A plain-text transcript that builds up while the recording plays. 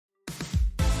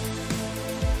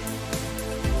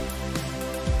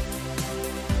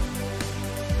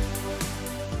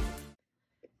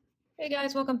Hey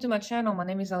guys, welcome to my channel. My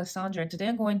name is Alessandra, and today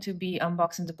I'm going to be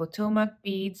unboxing the Potomac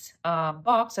Beads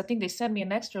box. I think they sent me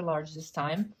an extra large this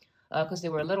time because they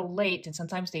were a little late, and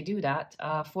sometimes they do that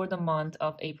for the month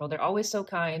of April. They're always so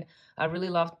kind. I really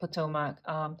love Potomac.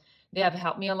 They have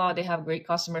helped me a lot. They have great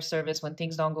customer service. When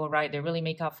things don't go right, they really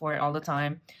make up for it all the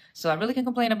time. So I really can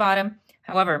complain about them.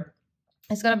 However,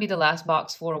 it's going to be the last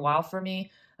box for a while for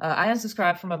me. I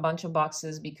unsubscribed from a bunch of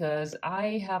boxes because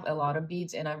I have a lot of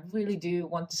beads and I really do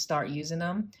want to start using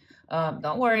them.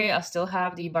 Don't worry, I still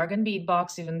have the bargain bead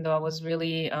box, even though I was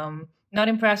really not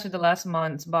impressed with the last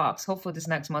month's box. Hopefully this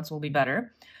next month's will be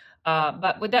better.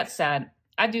 But with that said,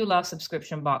 I do love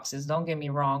subscription boxes, don't get me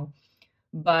wrong.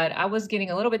 But I was getting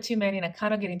a little bit too many and I'm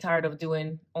kind of getting tired of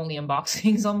doing only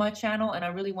unboxings on my channel. And I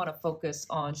really want to focus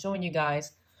on showing you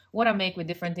guys what I make with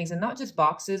different things, and not just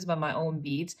boxes, but my own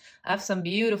beads. I have some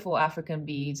beautiful African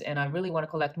beads, and I really want to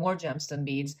collect more gemstone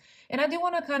beads. And I do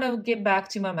want to kind of get back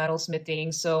to my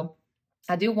metalsmithing. So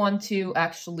I do want to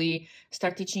actually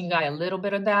start teaching you guys a little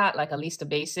bit of that, like at least the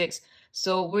basics.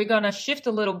 So we're going to shift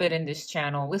a little bit in this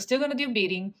channel. We're still going to do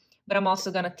beading, but I'm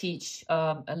also going to teach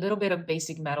a little bit of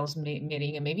basic metals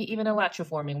knitting and maybe even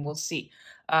electroforming. We'll see.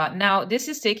 Now, this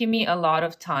is taking me a lot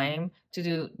of time to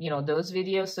do, those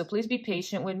videos. So please be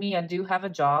patient with me. I do have a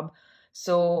job.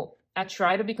 So I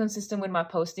try to be consistent with my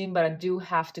posting, but I do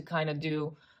have to kind of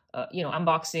do,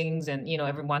 unboxings and,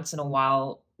 every once in a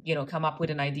while, come up with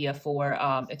an idea for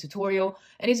a tutorial.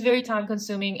 And it's very time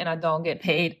consuming and I don't get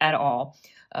paid at all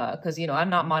because, I'm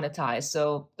not monetized.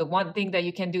 So the one thing that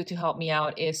you can do to help me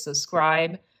out is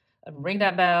subscribe, ring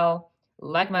that bell,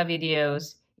 like my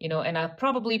videos, and I'll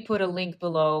probably put a link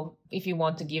below if you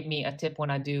want to give me a tip when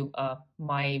I do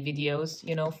my videos,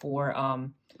 for,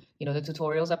 the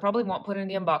tutorials. I probably won't put it in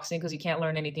the unboxing because you can't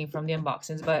learn anything from the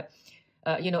unboxings, but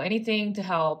anything to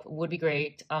help would be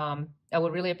great. I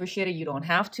would really appreciate it. You don't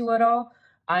have to at all.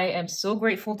 I am so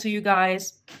grateful to you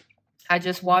guys. I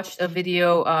just watched a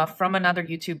video from another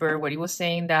YouTuber where he was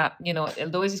saying that,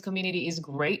 although his community is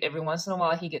great, every once in a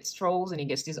while he gets trolls and he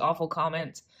gets these awful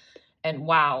comments. And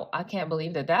wow, I can't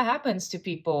believe that happens to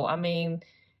people. I mean,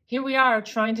 here we are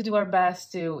trying to do our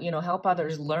best to, help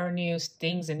others learn new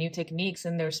things and new techniques.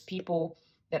 And there's people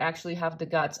that actually have the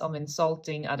guts of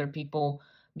insulting other people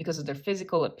because of their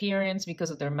physical appearance,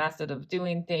 because of their method of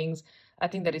doing things. I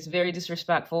think that is very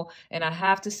disrespectful. And I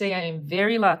have to say, I am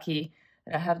very lucky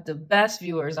that I have the best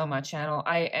viewers on my channel.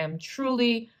 I am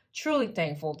truly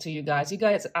thankful to you guys. You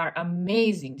guys are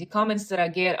amazing. The comments that I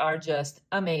get are just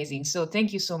amazing. So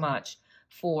thank you so much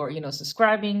for,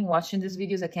 subscribing, watching these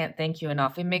videos. I can't thank you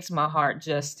enough. It makes my heart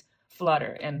just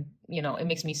flutter and, it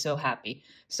makes me so happy.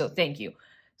 So thank you.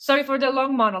 Sorry for the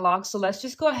long monologue. So let's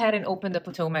just go ahead and open the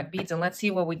Potomac beads and let's see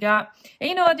what we got.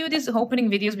 And, I do these opening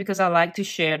videos because I like to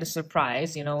share the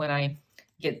surprise, when I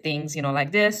get things,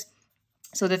 like this.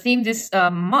 So the theme this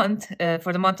month,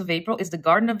 for the month of April, is the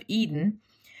Garden of Eden.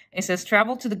 It says,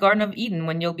 travel to the Garden of Eden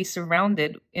when you'll be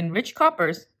surrounded in rich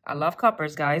coppers. I love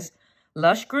coppers, guys.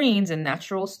 Lush greens and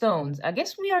natural stones. I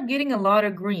guess we are getting a lot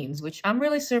of greens, which I'm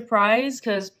really surprised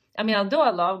because, although I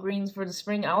love greens for the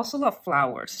spring, I also love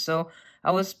flowers. So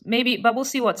but we'll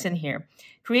see what's in here.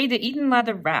 Create the Eden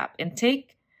leather wrap and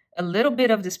take a little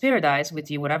bit of this paradise with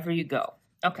you wherever you go.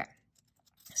 Okay.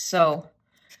 So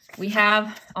we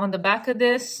have on the back of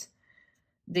this,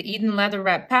 the Eden leather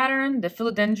wrap pattern, the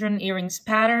philodendron earrings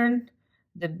pattern,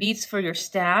 the beads for your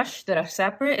stash that are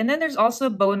separate. And then there's also a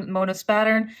bonus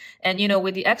pattern. And,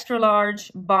 with the extra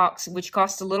large box, which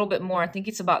costs a little bit more, I think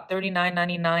it's about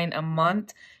 $39.99 a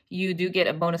month, you do get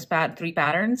a bonus 3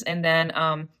 patterns. And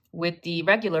then with the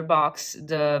regular box,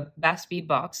 the Bass Bead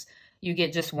Box, you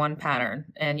get just 1 pattern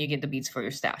and you get the beads for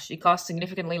your stash. It costs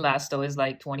significantly less, though, is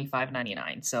like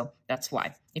 $25.99. So that's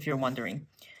why, if you're wondering.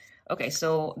 Okay,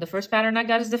 so the first pattern I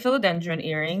got is the philodendron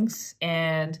earrings,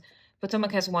 and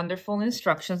Potomac has wonderful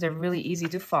instructions. They're really easy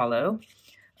to follow.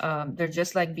 They're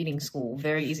just like beading school,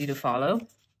 very easy to follow.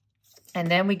 And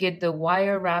then we get the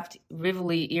wire-wrapped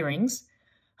Rivoli earrings.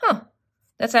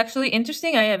 That's actually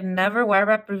interesting. I have never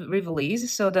wire-wrapped Rivolis,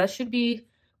 so that should be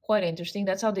quite interesting.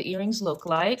 That's how the earrings look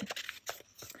like.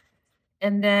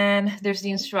 And then there's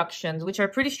the instructions, which are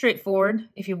pretty straightforward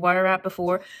if you wire wrap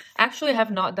before. Actually, I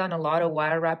have not done a lot of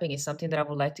wire wrapping. It's something that I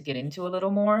would like to get into a little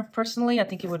more. Personally, I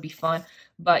think it would be fun.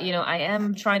 But, I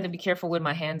am trying to be careful with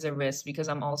my hands and wrists because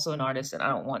I'm also an artist and I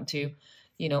don't want to,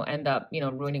 end up,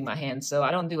 ruining my hands. So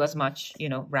I don't do as much,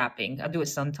 wrapping. I do it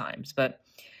sometimes.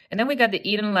 And then we got the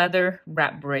Eden leather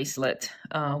wrap bracelet,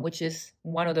 which is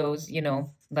one of those,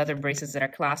 leather bracelets that are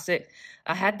classic.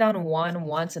 I had done one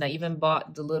once and I even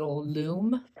bought the little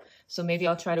loom. So maybe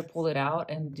I'll try to pull it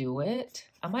out and do it.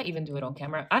 I might even do it on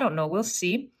camera. I don't know. We'll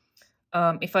see.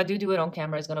 If I do it on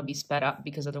camera, it's gonna be sped up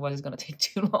because otherwise it's gonna take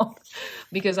too long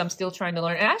because I'm still trying to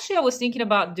learn. And actually, I was thinking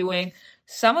about doing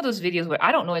some of those videos where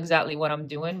I don't know exactly what I'm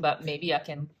doing, but maybe I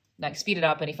can like speed it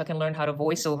up. And if I can learn how to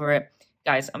voice over it,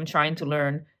 guys, I'm trying to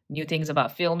learn new things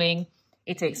about filming.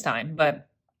 It takes time, but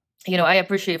you know, I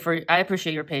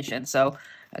appreciate your patience. So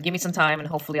give me some time, and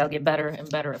hopefully I'll get better and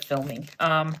better at filming.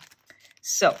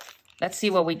 So let's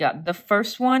see what we got. The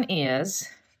first one is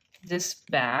this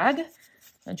bag.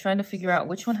 I'm trying to figure out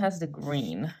which one has the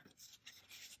green.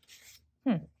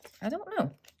 I don't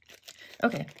know.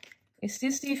 Okay, is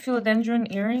this the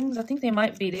philodendron earrings? I think they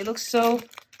might be. They look so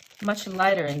much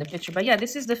lighter in the picture, but yeah,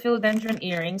 this is the philodendron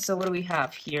earrings. So what do we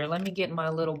have here? Let me get my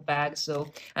little bag.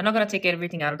 So I'm not gonna take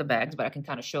everything out of the bags, but I can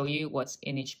kind of show you what's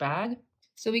in each bag.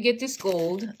 So we get this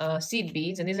gold seed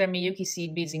beads, and these are Miyuki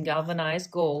seed beads in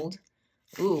galvanized gold.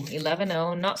 Ooh,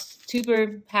 11.0. Not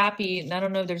super happy. I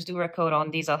don't know if there's Duracoat on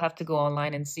these. I'll have to go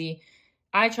online and see.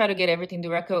 I try to get everything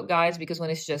Duracoat, guys, because when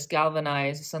it's just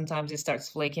galvanized, sometimes it starts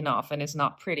flaking off and it's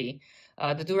not pretty.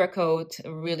 The Duracoat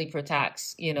really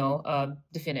protects, you know,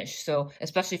 the finish. So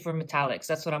especially for metallics,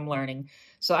 that's what I'm learning.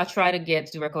 So I try to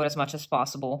get Duracoat as much as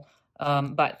possible.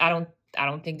 But I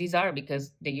don't think these are,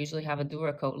 because they usually have a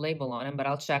Duracoat label on them, but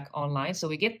I'll check online. So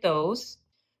we get those.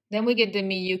 Then we get the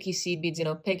Miyuki seed beads, you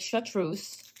know, pink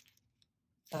chartreuse.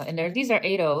 And these are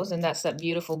 8.0s, and that's that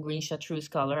beautiful green chartreuse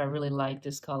color. I really like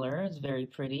this color. It's very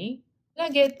pretty. And I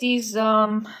get these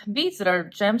beads that are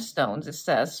gemstones. It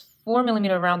says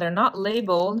 4mm round. They're not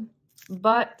labeled,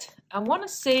 but I want to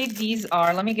say these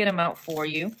are, let me get them out for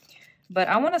you. But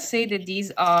I want to say that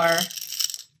these are,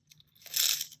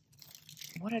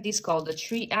 what are these called? The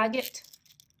tree agate.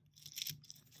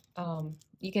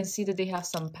 You can see that they have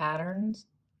some patterns.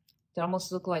 They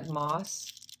almost look like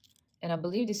moss. And I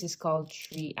believe this is called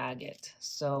tree agate.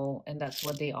 So, and that's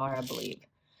what they are, I believe.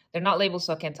 They're not labeled,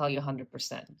 so I can't tell you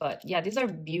 100%. But yeah, these are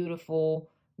beautiful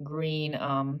green,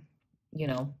 you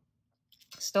know,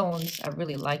 stones. I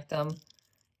really like them,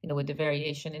 you know, with the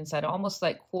variation inside. Almost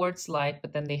like quartz-like,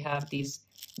 but then they have these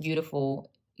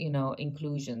beautiful, you know,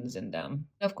 inclusions in them.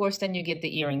 Of course, then you get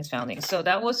the earrings founding. So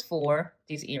that was for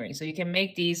these earrings. So you can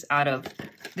make these out of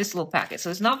this little packet.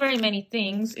 So it's not very many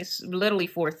things. It's literally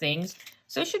 4 things.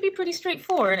 So it should be pretty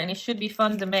straightforward, and it should be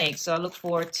fun to make. So I look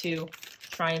forward to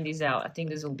trying these out. I think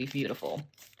this will be beautiful.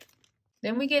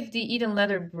 Then we get the Eden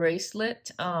leather bracelet,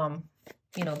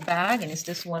 you know, bag, and it's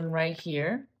this one right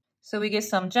here. So we get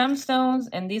some gemstones,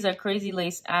 and these are crazy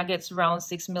lace agates, around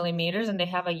 6mm, and they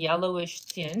have a yellowish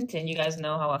tint. And you guys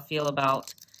know how I feel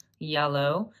about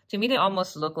yellow. To me, they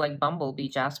almost look like bumblebee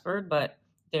jasper, but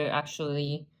they're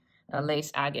actually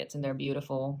lace agates, and they're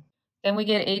beautiful. Then we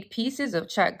get 8 pieces of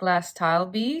check glass tile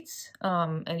beads,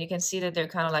 and you can see that they're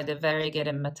kind of like the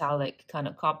variegated metallic, kind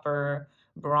of copper,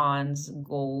 bronze,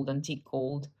 gold, antique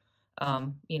gold,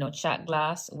 you know, check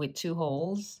glass with 2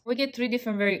 holes. We get 3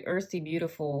 different very earthy,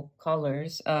 beautiful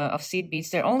colors of seed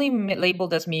beads. They're only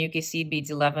labeled as Miyuki seed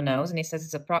beads 11.0s, and it says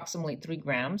it's approximately 3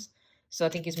 grams. So I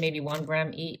think it's maybe 1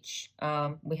 gram each.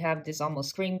 We have this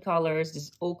almost cream colors,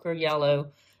 this ochre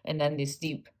yellow, and then this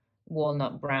deep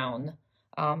walnut brown.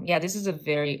 Yeah, this is a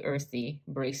very earthy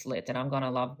bracelet, and I'm gonna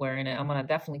love wearing it. I'm gonna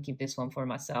definitely keep this one for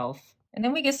myself. And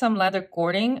then we get some leather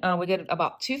cording. We get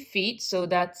about 2 feet, so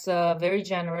that's very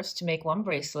generous to make 1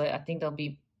 bracelet. I think there'll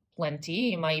be plenty.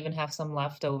 You might even have some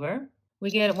left over. We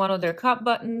get one of their cup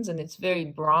buttons, and it's very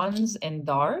bronze and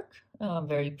dark,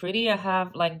 very pretty. I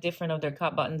have like different of their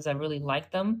cup buttons. I really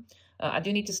like them. I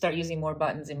do need to start using more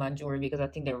buttons in my jewelry because I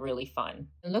think they're really fun.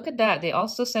 And look at that. They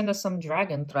also send us some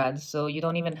dragon thread, so you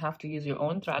don't even have to use your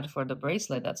own thread for the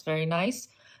bracelet. That's very nice.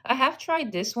 I have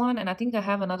tried this one, and I think I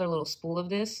have another little spool of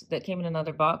this that came in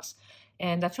another box.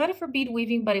 And I tried it for bead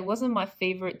weaving, but it wasn't my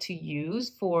favorite to use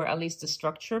for at least the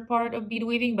structure part of bead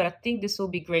weaving. But I think this will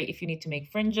be great if you need to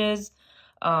make fringes.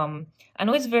 I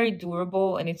know it's very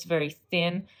durable and it's very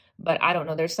thin, but I don't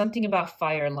know. There's something about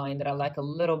Fireline that I like a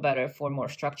little better for more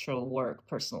structural work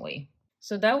personally.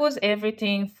 So that was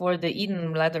everything for the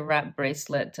Eden leather wrap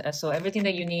bracelet. So everything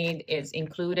that you need is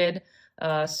included.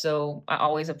 So I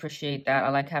always appreciate that. I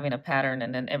like having a pattern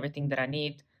and then everything that I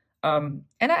need. And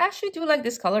I actually do like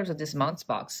these colors of this Mounts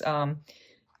box.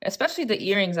 Especially the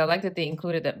earrings. I like that they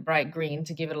included that bright green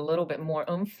to give it a little bit more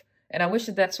oomph. And I wish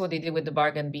that that's what they did with the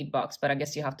bargain bead box, but I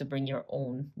guess you have to bring your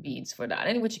own beads for that,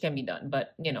 and which can be done,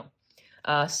 but you know.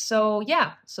 So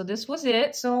yeah, so this was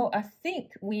it. So I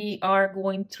think we are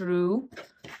going through,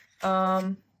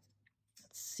 let's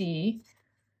see,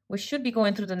 we should be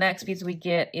going through the next beads we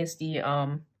get is the,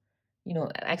 you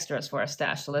know, extras for our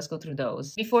stash. So let's go through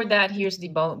those. Before that, here's the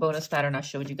bonus pattern I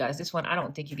showed you guys. This one, I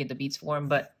don't think you get the beads for them,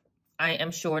 but I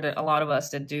am sure that a lot of us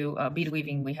that do bead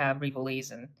weaving, we have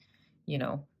rivolies and, you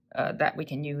know, that we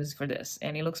can use for this.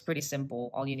 And it looks pretty simple.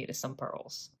 All you need is some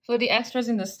pearls. For the extras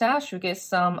in the stash, you get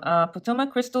some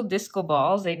Potomac crystal disco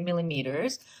balls, 8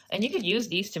 millimeters. And you could use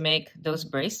these to make those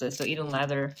bracelets. So Eden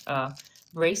leather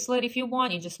bracelet if you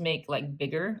want. You just make like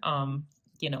bigger,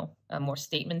 you know, more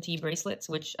statement-y bracelets,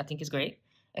 which I think is great.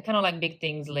 I kind of like big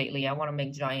things lately. I want to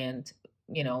make giant,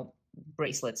 you know,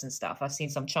 bracelets and stuff. I've seen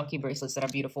some chunky bracelets that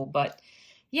are beautiful, but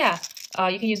yeah,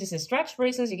 you can use this in stretch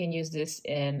bracelets. You can use this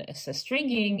in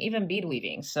stringing, even bead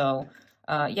weaving. So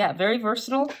yeah, very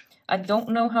versatile. I don't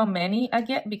know how many I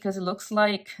get because it looks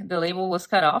like the label was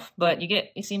cut off, but you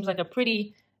get, it seems like a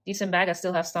pretty decent bag. I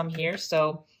still have some here.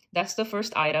 So that's the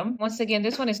first item. Once again,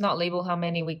 this one is not labeled how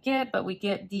many we get, but we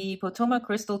get the Potomac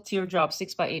Crystal Teardrop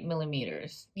 6x8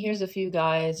 millimeters. Here's a few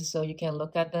guys, so you can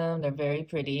look at them. They're very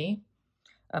pretty.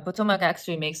 Potomac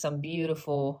actually makes some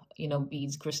beautiful, you know,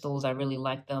 beads, crystals. I really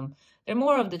like them. They're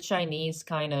more of the Chinese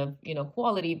kind of, you know,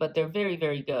 quality, but they're very,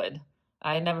 very good.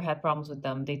 I never had problems with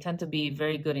them. They tend to be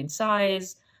very good in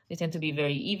size. They tend to be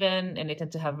very even, and they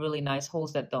tend to have really nice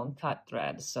holes that don't cut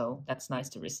thread. So that's nice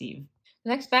to receive.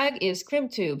 The next bag is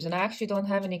crimp tubes, and I actually don't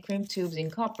have any crimp tubes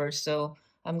in copper, so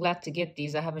I'm glad to get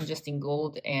these. I have them just in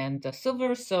gold and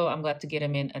silver, so I'm glad to get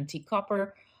them in antique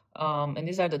copper. And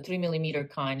these are the 3 millimeter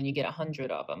kind, and you get 100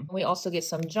 of them. We also get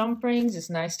some jump rings. It's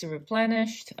nice to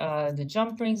replenish the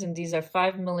jump rings, and these are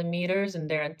 5 millimeters, and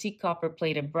they're antique copper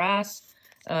plated brass.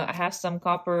 I have some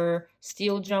copper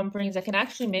steel jump rings. I can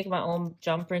actually make my own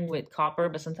jump ring with copper,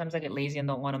 but sometimes I get lazy and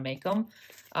don't want to make them.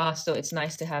 So it's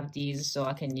nice to have these so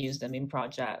I can use them in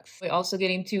projects. We're also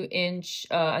getting 2-inch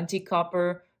antique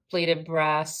copper plated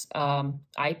brass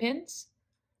eye pins.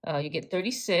 You get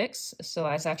 36, so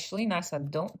that's actually nice. I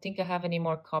don't think I have any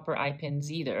more copper eye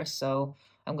pins either, so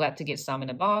I'm glad to get some in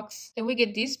a box. Then we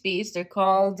get these beads. They're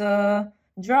called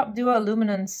Drop Duo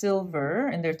Aluminum Silver,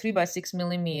 and they're 3x6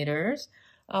 millimeters.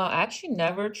 I actually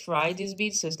never tried these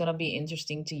beads, so it's going to be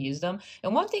interesting to use them.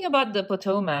 And one thing about the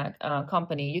Potomac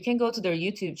company, you can go to their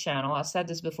YouTube channel. I've said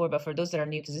this before, but for those that are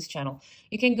new to this channel,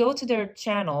 you can go to their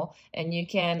channel and you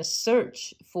can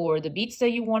search for the beads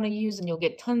that you want to use, and you'll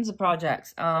get tons of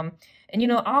projects. And you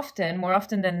know, more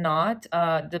often than not,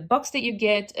 the box that you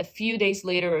get a few days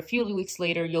later, a few weeks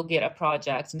later, you'll get a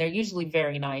project, and they're usually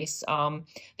very nice.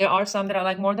 There are some that I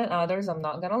like more than others, I'm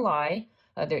not going to lie.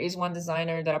 There is one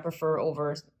designer that I prefer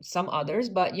over some others,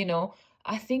 but you know,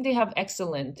 I think they have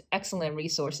excellent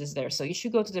resources there. So you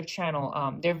should go to their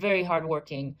channel. They're very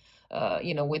hardworking,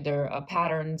 you know, with their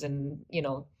patterns, and you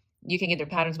know, you can get their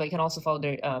patterns, but you can also follow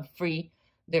their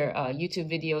their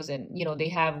YouTube videos, and you know, they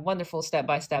have wonderful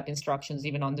step-by-step instructions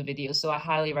even on the videos. So I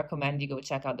highly recommend you go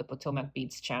check out the Potomac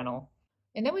Beads channel.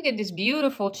 And then we get these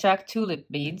beautiful check tulip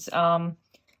beads.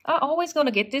 I'm always going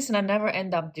to get this, and I never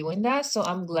end up doing that, so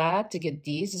I'm glad to get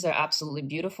these. These are absolutely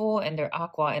beautiful, and they're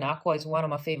aqua, and aqua is one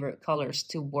of my favorite colors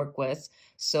to work with,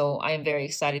 so I am very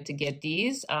excited to get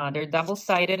these. They're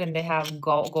double-sided, and they have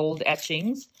gold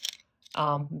etchings.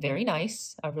 Very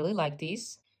nice. I really like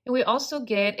these. And we also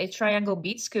get a triangle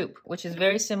bead scoop, which is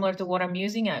very similar to what I'm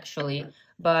using actually,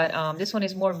 but this one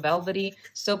is more velvety.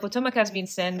 So Potomac has been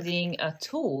sending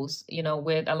tools, you know,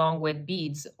 along with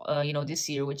beads, you know, this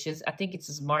year, which is, I think it's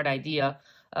a smart idea.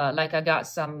 Like I got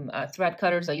some thread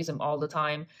cutters. I use them all the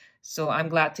time, so I'm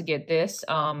glad to get this.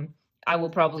 I will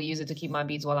probably use it to keep my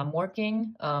beads while I'm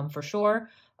working, for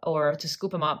sure, or to scoop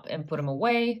them up and put them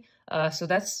away. So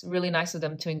that's really nice of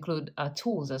them to include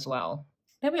tools as well.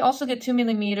 Then we also get 2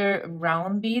 millimeter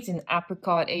round beads in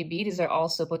apricot AB. These are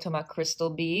also Potomac crystal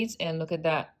beads. And look at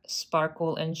that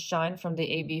sparkle and shine from the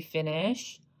AB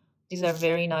finish. These are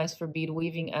very nice for bead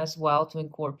weaving as well to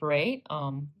incorporate.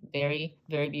 Very,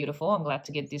 very beautiful. I'm glad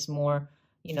to get these more,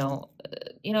 you know,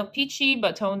 peachy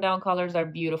but toned down colors are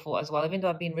beautiful as well. Even though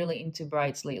I've been really into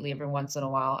brights lately, every once in a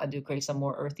while, I do create some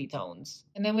more earthy tones.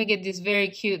 And then we get these very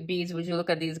cute beads. Would you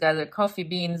look at these guys? They're coffee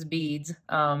beans beads.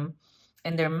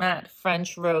 And they're matte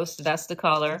French roast. That's the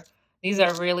color. These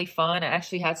are really fun. I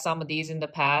actually had some of these in the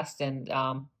past, and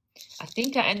I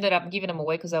think I ended up giving them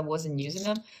away because I wasn't using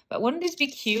them. But wouldn't this be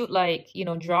cute, like, you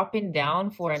know, dropping down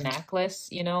for a necklace,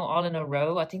 you know, all in a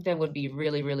row? I think that would be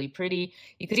really, really pretty.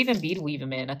 You could even bead weave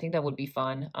them in. I think that would be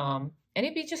fun. And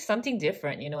it'd be just something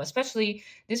different, you know, especially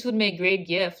this would make great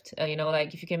gift, you know,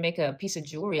 like if you can make a piece of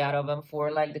jewelry out of them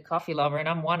for like the coffee lover, and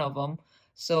I'm one of them.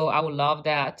 So I would love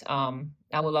that.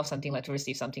 I would love something like to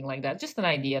receive something like that. Just an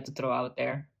idea to throw out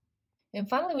there. And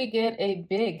finally, we get a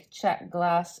big check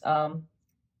glass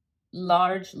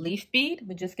large leaf bead.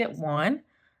 We just get one,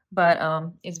 but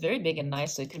it's very big and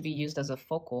nice, so it could be used as a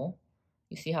focal.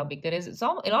 You see how big that is? It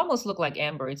almost looks like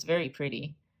amber. It's very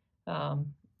pretty.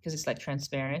 because it's like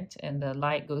transparent and the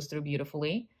light goes through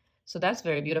beautifully. So that's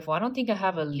very beautiful. I don't think I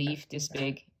have a leaf this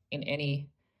big in any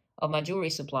of my jewelry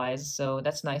supplies, so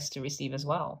that's nice to receive as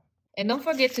well. And don't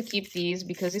forget to keep these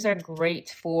because these are great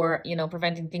for, you know,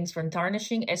 preventing things from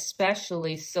tarnishing,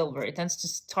 especially silver. It tends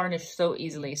to tarnish so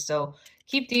easily. So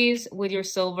keep these with your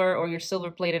silver or your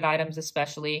silver plated items,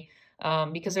 especially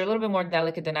because they're a little bit more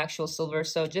delicate than actual silver.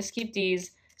 So just keep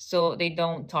these so they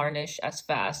don't tarnish as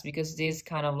fast because these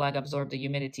kind of like absorb the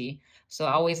humidity. So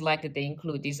I always like that they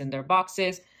include these in their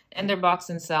boxes, and their box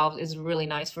themselves is really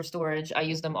nice for storage. I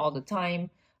use them all the time.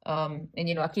 And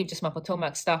you know, I keep just my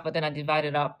Potomac stuff, but then I divide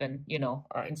it up and you know,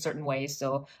 in certain ways.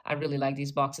 So I really like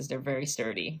these boxes. They're very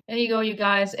sturdy. There you go, you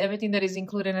guys. Everything that is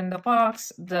included in the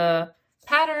box, the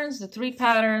patterns, the 3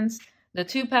 patterns, the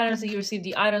 2 patterns that you receive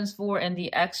the items for, and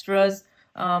the extras.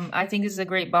 I think this is a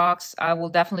great box. I will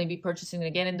definitely be purchasing it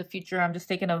again in the future. I'm just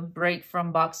taking a break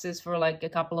from boxes for like a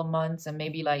couple of months, and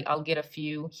maybe like I'll get a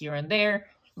few here and there.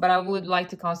 But I would like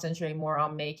to concentrate more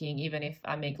on making, even if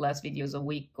I make less videos a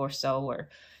week or so, or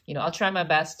you know, I'll try my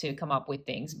best to come up with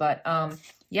things. But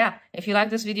yeah, if you like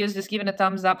this video, just give it a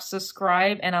thumbs up,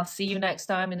 subscribe, and I'll see you next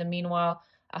time. In the meanwhile,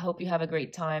 I hope you have a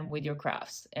great time with your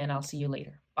crafts, and I'll see you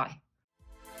later. Bye.